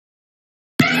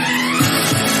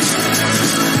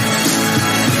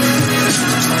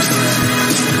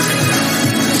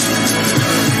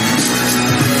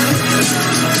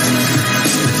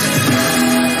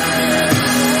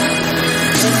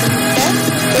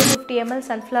ml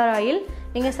sunflower oil.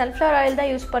 நீங்கள் sunflower oil தான்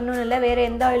use பண்ணணும் இல்லை, வேறு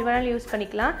எந்த ஆயில் வேணாலும் யூஸ்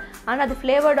பண்ணிக்கலாம். ஆனால் அது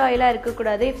ஃப்ளேவர்டு ஆயிலாக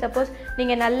இருக்கக்கூடாது. இஃப் சப்போஸ்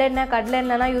நீங்கள் நல்லெண்ணெய் கடலை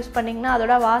எண்ணெய்லாம் யூஸ் பண்ணிங்கன்னா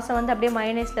அதோட வாசம் வந்து அப்படியே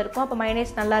மயோனைஸில் இருக்கும். அப்போ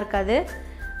மயோனைஸ் நல்லா இருக்காது.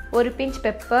 ஒரு பிஞ்ச்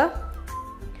பெப்பர்,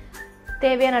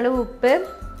 தேவையான அளவு உப்பு,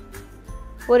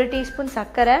 1 டீஸ்பூன்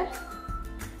சர்க்கரை,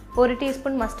 1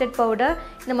 டீஸ்பூன் மஸ்டர்ட் பவுடர்.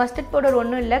 இந்த மஸ்டர்ட் பவுடர்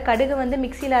ஒன்றும் இல்லை, கடுகு வந்து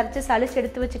மிக்சியில் அரைச்சி சளிச்சு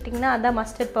எடுத்து வச்சுட்டிங்கன்னா அதான்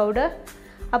மஸ்டர்ட் பவுடர்.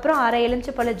 அப்புறம் அரை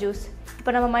எலுமிச்சைப்பழ ஜூஸ்.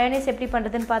 இப்போ நம்ம மயோனைஸ் எப்படி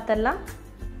பண்ணுறதுன்னு பார்த்துடலாம்.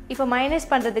 இப்போ மயோனைஸ்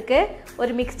பண்ணுறதுக்கு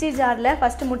ஒரு மிக்ஸி ஜாரில்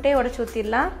ஃபஸ்ட்டு முட்டையை உடச்சி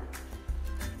ஊற்றிடலாம்.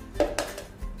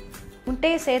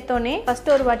 முட்டையை சேர்த்தோன்னே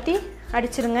ஃபஸ்ட்டு ஒரு வாட்டி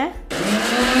அடிச்சிருங்க.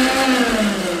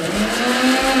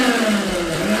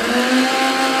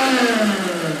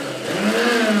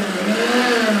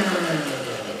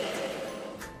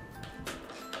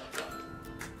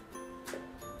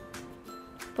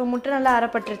 இப்போ முட்டை நல்லா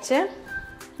அரைப்பட்டுருச்சு.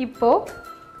 இப்போது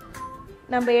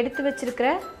நம்ம எடுத்து வச்சிருக்கிற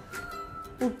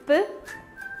உப்பு,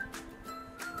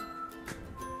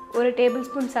 1 டேபிள்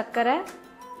ஸ்பூன் சர்க்கரை,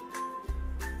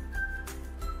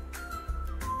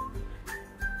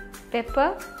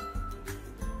 பெப்பர்,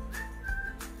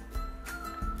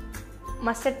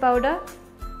 மஸ்டர்ட் பவுடர்,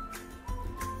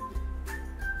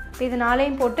 இது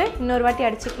 4ஐயும் போட்டு இன்னொரு வாட்டி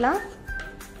அடிச்சுக்கலாம்.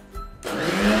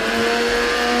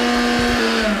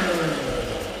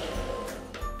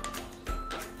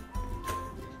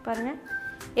 பாருங்கள்,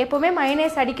 எப்போவுமே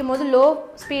மயோனைஸ் அடிக்கும் போது லோ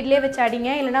ஸ்பீட்லேயே வச்சு அடிங்க,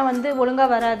 இல்லைனா வந்து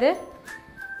ஒழுங்காக வராது.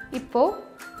 இப்போது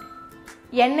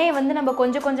எண்ணெயை வந்து நம்ம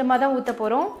கொஞ்சம் கொஞ்சமாக தான் ஊற்ற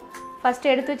போகிறோம்.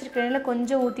 ஃபஸ்ட்டு எடுத்து வச்சுருக்கிற எண்ணெயில்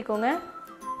கொஞ்சம் ஊற்றிக்கோங்க.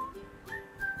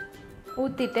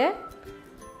 ஊற்றிட்டு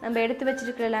நம்ம எடுத்து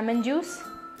வச்சுருக்கிற லெமன் ஜூஸ்,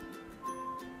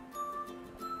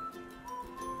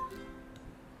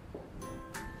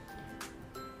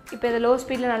 இப்போ இதை லோ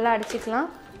ஸ்பீடில் நல்லா அடிச்சுக்கலாம்.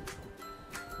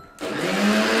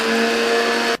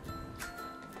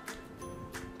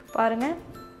 பாருங்கள்,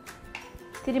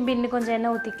 திரும்பி இன்னும் கொஞ்சம்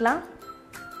எண்ணெய் ஊற்றிக்கலாம்.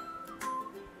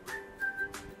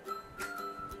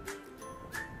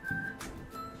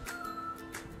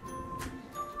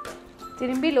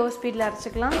 திரும்பி லோ ஸ்பீடில்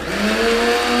அரைச்சிக்கலாம்.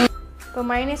 இப்போ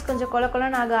மயோனைஸ் கொஞ்சம் கொல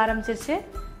கொலன்னு ஆக ஆரம்பிச்சிருச்சு.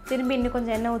 திரும்பி இன்னும்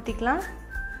கொஞ்சம் எண்ணெய் ஊற்றிக்கலாம்.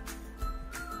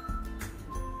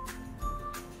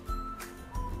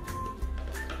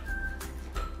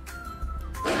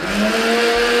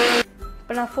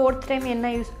 இப்போ நான் 4th டைம்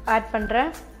எண்ணெய் ஆட்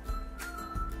பண்ணுறேன்.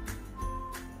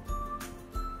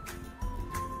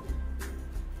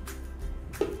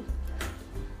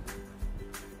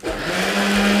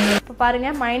 இப்போ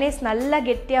பாருங்கள், மயோனைஸ் நல்லா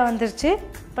கெட்டியாக வந்துருச்சு.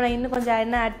 இப்போ நான் இன்னும் கொஞ்சம்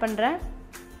எண்ணெய் ஆட் பண்ணுறேன்.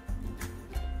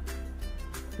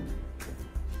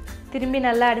 திரும்பி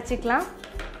நல்லா அடிச்சுக்கலாம்.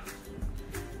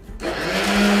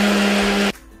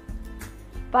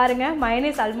 பாருங்கள்,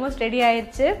 மயோனைஸ் ஆல்மோஸ்ட் ரெடி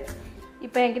ஆயிடுச்சு.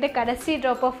 இப்போ என்கிட்ட கடைசி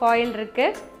ட்ராப் ஆஃப் ஆயில்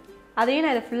இருக்குது, அதையும்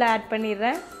நான் இதை ஃபுல்லாக ஆட்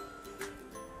பண்ணிடுறேன்.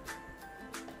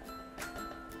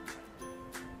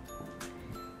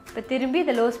 இப்போ திரும்பி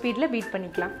இதை லோ ஸ்பீடில் பீட்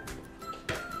பண்ணிக்கலாம்.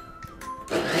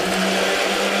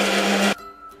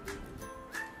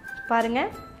 பாருங்கள்,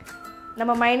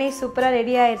 நம்ம மயோனைஸ் சூப்பராக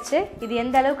ரெடி ஆயிடுச்சு. இது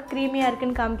எந்த அளவுக்கு க்ரீமியாக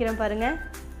இருக்குன்னு காமிக்கிறேன் பாருங்கள்.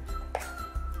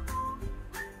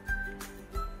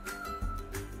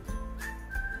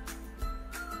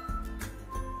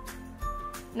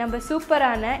 நம்ம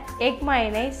சூப்பரான எக்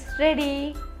மயோனைஸ் ரெடி.